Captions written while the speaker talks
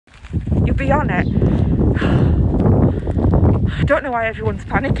You'll be on it. I don't know why everyone's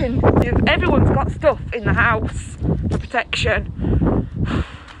panicking. Everyone's got stuff in the house for protection.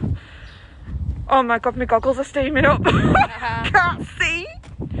 Oh my god, my goggles are steaming up. Can't see.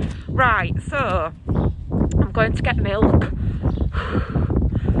 Right, so I'm going to get milk.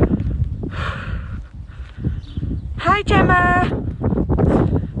 Hi Gemma.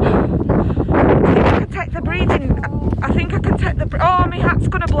 I can take the breathing. I think I can take the. Oh, my hat's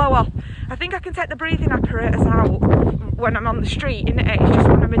gonna blow off. I think I can take the breathing apparatus out when I'm on the street, innit? It's just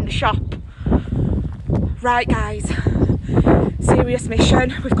when I'm in the shop. Right, guys. Serious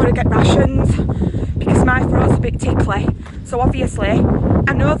mission. We've got to get rations because my throat's a bit tickly. So obviously,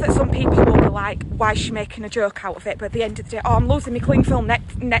 I know that some people will be like, "Why is she making a joke out of it?" But at the end of the day, oh, I'm losing my cling film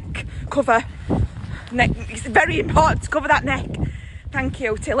neck cover. It's very important to cover that neck. Thank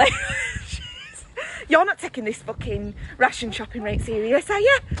you, Tilly. You're not taking this fucking ration shopping rate serious, are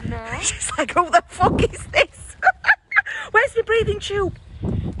you? No. She's like, who the fuck is this? Where's my breathing tube?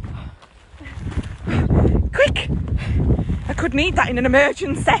 Quick! I could need that in an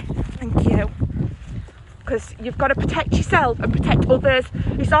emergency. Thank you. Because you've got to protect yourself and protect others.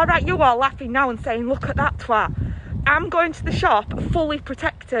 It's alright you all laughing now and saying, look at that twat. I'm going to the shop fully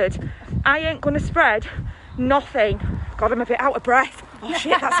protected. I ain't going to spread nothing. God, I'm a bit out of breath. Oh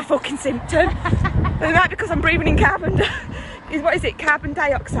shit, that's a fucking symptom. Is that because I'm breathing in what is it, carbon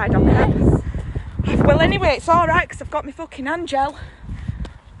dioxide on there? Well anyway, it's alright because I've got my fucking hand gel.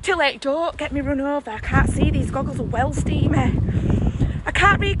 Too late, don't get me run over. I can't see, these goggles are well steamy. I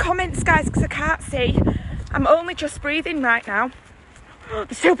can't read comments, guys, because I can't see. I'm only just breathing right now.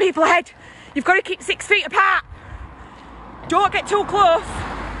 There's two people ahead. You've got to keep 6 feet apart. Don't get too close.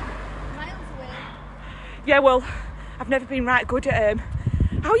 Miles away. Yeah, well, I've never been right good at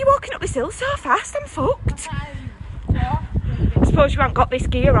How are you walking up this hill so fast? I'm fucked. I suppose you haven't got this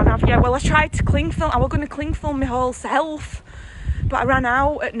gear on, have you? Well, I tried to cling film. I was going to cling film my whole self, but I ran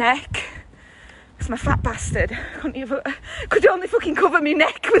out at neck because my fat bastard could only fucking cover my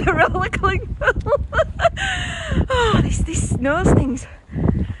neck with a roller cling film. Oh, this nose thing's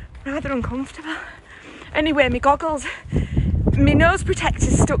rather uncomfortable. Anyway, my goggles, my nose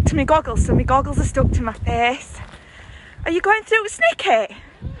protector's stuck to my goggles, so my goggles are stuck to my face. Are you going through a snicket?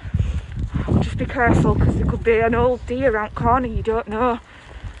 Just be careful because there could be an old deer around the corner, you don't know.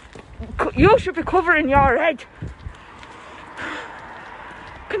 You should be covering your head.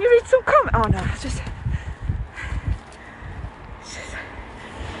 Can you read some comment? Oh no, it's just...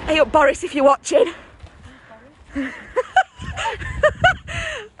 Hey up Boris if you're watching.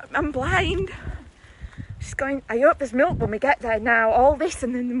 I'm blind. Just going, I hope there's milk when we get there now. All this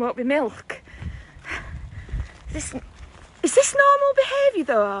and then there won't be milk. Is this normal behaviour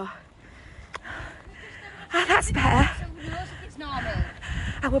though? Ah, that's better. So who knows if it's normal?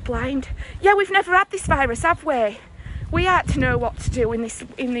 I were blind. Yeah, we've never had this virus, have we? We had to know what to do in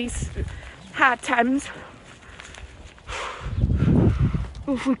these hard times.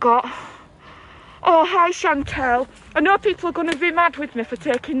 What have we got? Oh, hi Chantel. I know people are going to be mad with me for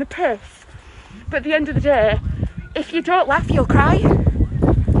taking the piss, but at the end of the day, if you don't laugh, you'll cry.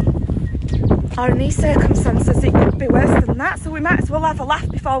 Or in these circumstances, it could be worse than that, so we might as well have a laugh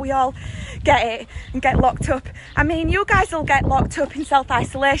before we all get it and get locked up. I mean, you guys will get locked up in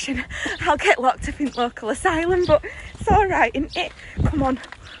self-isolation. I'll get locked up in local asylum, but it's alright, isn't it? Come on,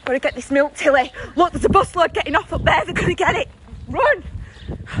 gotta get this milk, Tilly. Look, there's a busload getting off up there. They're gonna get it. Run!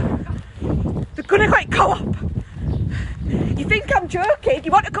 They're gonna get co-op. You think I'm joking?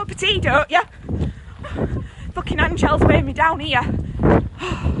 You want a cup of tea, don't you? Fucking Angel's weighing me down here.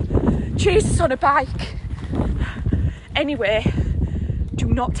 Jesus on a bike. Anyway, do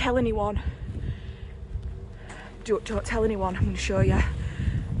not tell anyone. Don't tell anyone. I'm going to show you.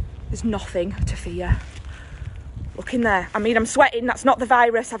 There's nothing to fear. Look in there. I mean, I'm sweating. That's not the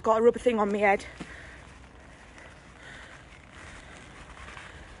virus. I've got a rubber thing on my head.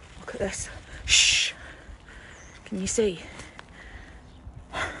 Look at this. Shh. Can you see?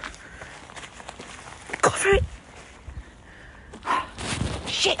 Cover it.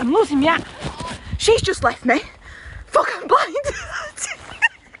 Shit, I'm losing my hat. She's just left me. Fuck, I'm blind.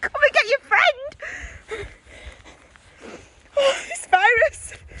 Come and get your friend. Oh, this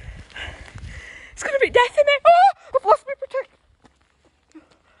virus. It's going to be death in it. Oh, I've lost my protection.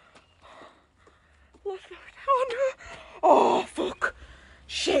 Oh no. Oh, fuck.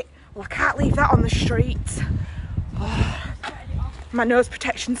 Shit. Well, I can't leave that on the streets. Oh, my nose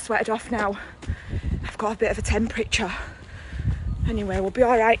protection's sweated off now. I've got a bit of a temperature. Anyway, we'll be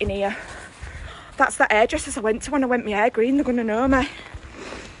alright in here. That's that hairdressers I went to when I went my hair green. They're going to know me.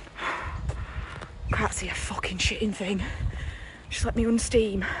 Can't see a fucking shitting thing. Just let me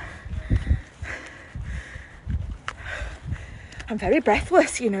unsteam. I'm very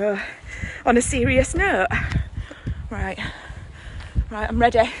breathless, you know, on a serious note. Right, I'm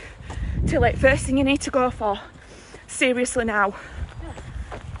ready. Tilly, first thing you need to go for, seriously now.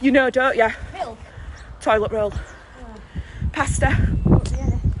 You know, don't you? Milk. Toilet roll. Pasta.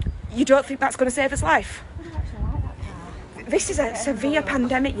 You don't think that's going to save his life? I don't actually like that car. This is a severe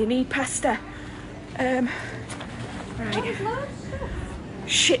pandemic, you need pasta. Right.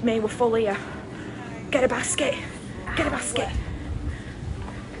 Shit me, we're full here. Get a basket. Get a basket.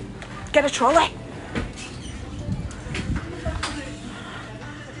 Get a trolley.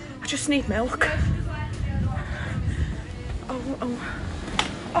 I just need milk.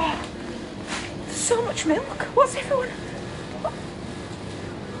 Oh, so much milk. What's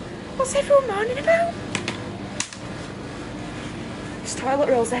everyone moaning about? This toilet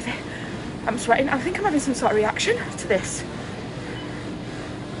roll's heavy. I'm sweating. I think I'm having some sort of reaction to this.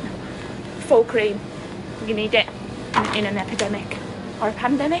 Full cream. You need it in an epidemic or a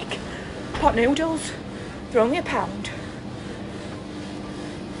pandemic. Pot noodles. They're only £1.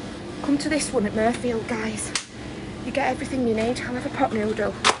 Come to this one at Murfield, guys. You get everything you need. I'll have a pot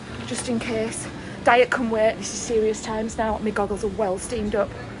noodle, just in case. Diet can wait. This is serious times now. My goggles are well steamed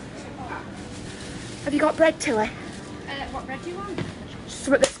up. Have you got bread, Tilly? What bread do you want?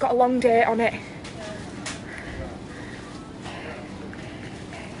 Something that's got a long date on it.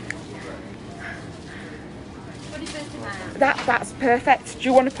 What is this tonight? That's perfect. Do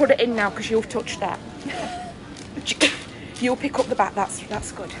you want to put it in now? Because you've touched that. You'll pick up the back.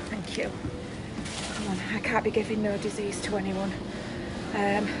 That's good. Thank you. Come on. I can't be giving no disease to anyone.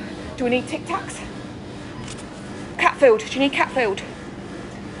 Do we need Tic Tacs? Cat food. Do you need cat food?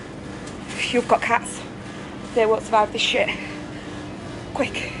 You've got cats. They won't survive this shit.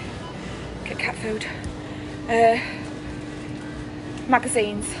 Quick. Get cat food.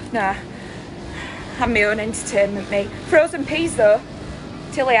 Magazines. Nah. Have my own entertainment, me. Frozen peas though.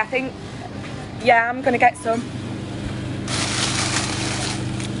 Tilly, I think. Yeah, I'm gonna get some.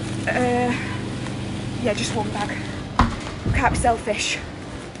 Yeah, just one bag. Can't be selfish.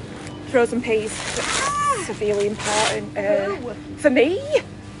 Frozen peas. Severely important. For me,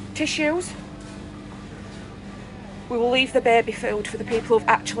 tissues. We will leave the baby food for the people who've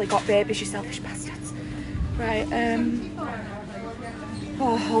actually got babies, you selfish bastards. Right,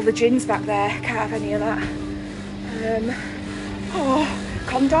 oh, all the gins back there. Can't have any of that. Oh,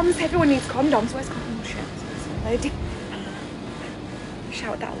 condoms. Everyone needs condoms. Where's condoms? Shit, lady.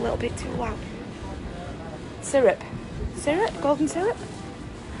 Shout that a little bit too loud. Syrup. Syrup? Golden syrup?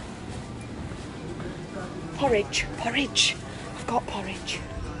 Porridge. Porridge. I've got porridge.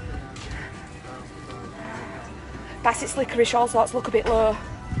 Bassett's licorice, all sorts, look a bit low.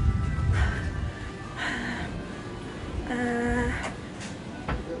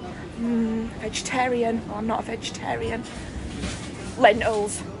 Vegetarian. Oh, I'm not a vegetarian.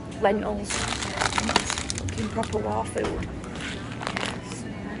 Lentils. Lentils. Fucking proper war food.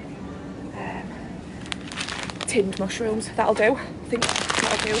 Tinned mushrooms. That'll do. I think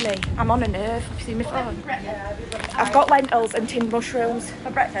that'll do me. I'm on a nerve. Have you seen my phone? I've got lentils and tinned mushrooms. For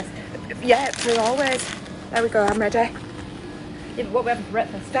breakfast? Yeah, for always. There we go, I'm ready. Yeah, but what we having for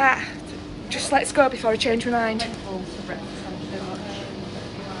breakfast? That. Just let's go before I change my mind. Lentils for breakfast, thank you very much.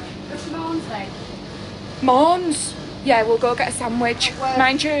 What's your Mons then? Mons? Yeah, we'll go get a sandwich.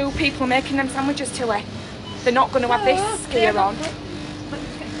 Mind you, people are making them sandwiches, Tilly. They're not going to have this gear on.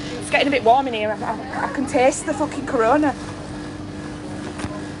 It's getting a bit warm in here. I can taste the fucking corona.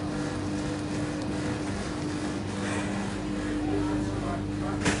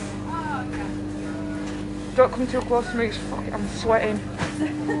 Don't come too close to me, I'm sweating.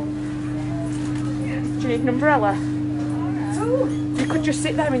 Do you need an umbrella? You could just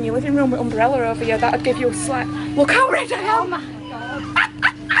sit there in your living room with umbrella over you, that'd give you a slight... Look how red I am! Oh my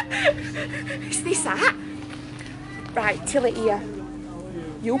god! Is this that? Right, Tilly, here.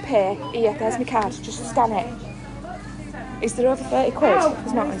 You pay. Here, there's my card, just scan it. Is there over 30 quid?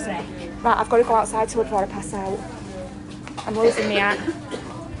 There's not, is there? Right, I've got to go outside to before I pass out. I'm losing my hat.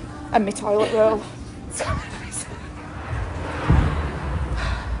 And my toilet roll.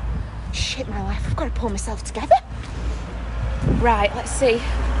 Shit my life, I've got to pull myself together. Right, let's see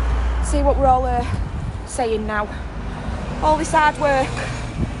what we're all saying now. All this hard work.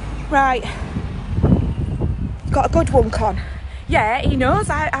 Right, got a good one, Con. Yeah, he knows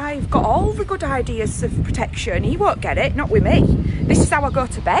I've got all the good ideas of protection. He won't get it, not with me. This is how I go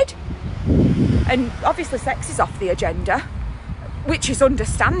to bed. And obviously sex is off the agenda, which is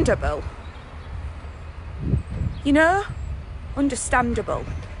understandable. You know, understandable.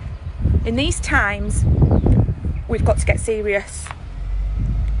 In these times, we've got to get serious.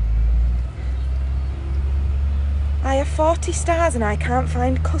 I have 40 stars and I can't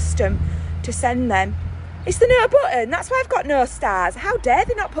find custom to send them. It's the no button. That's why I've got no stars. How dare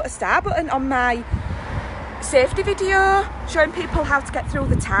they not put a star button on my safety video showing people how to get through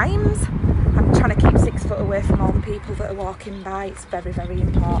the times. I'm trying to keep 6 foot away from all the people that are walking by. It's very, very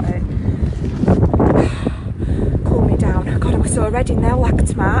important. Cool me down. God, I was so ready now, like a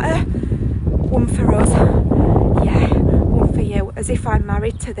tomato. One for us. Yeah, one for you. As if I'm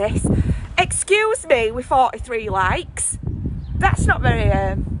married to this. Excuse me, with 43 likes. That's not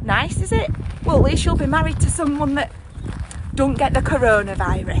very nice, is it? Well, at least you'll be married to someone that don't get the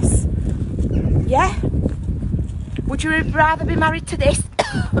coronavirus. Yeah? Would you rather be married to this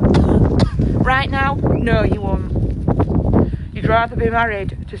right now? No, you won't. You'd rather be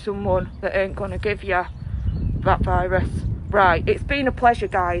married to someone that ain't gonna give you that virus. Right, it's been a pleasure,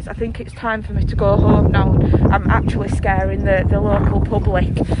 guys. I think it's time for me to go home now. I'm actually scaring the local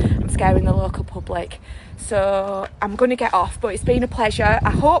public. I'm scaring the local public. So I'm going to get off, but it's been a pleasure. I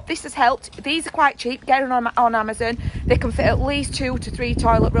hope this has helped. These are quite cheap. Get them on Amazon. They can fit at least 2 to 3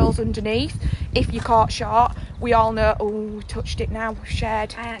 toilet rolls underneath if you're caught short. We all know. Oh, we touched it now. We've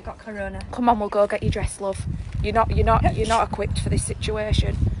shared. I ain't got corona. Come on, we'll go get your dress, love. You're not equipped for this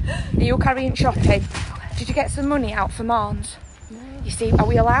situation. Are you carrying shopping? Did you get some money out for Mons? No. You see, are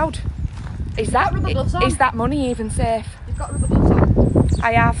we allowed? Is that rubber gloves on. Is that money even safe? You've got rubber gloves on.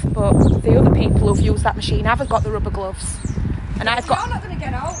 I have, but the other people who've used that machine haven't got the rubber gloves. And I've got. You're not going to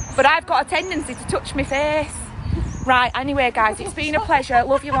get out. But I've got a tendency to touch my face. Right, anyway, guys, it's been a pleasure.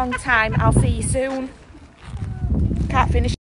 Love you long time. I'll see you soon. Can't finish.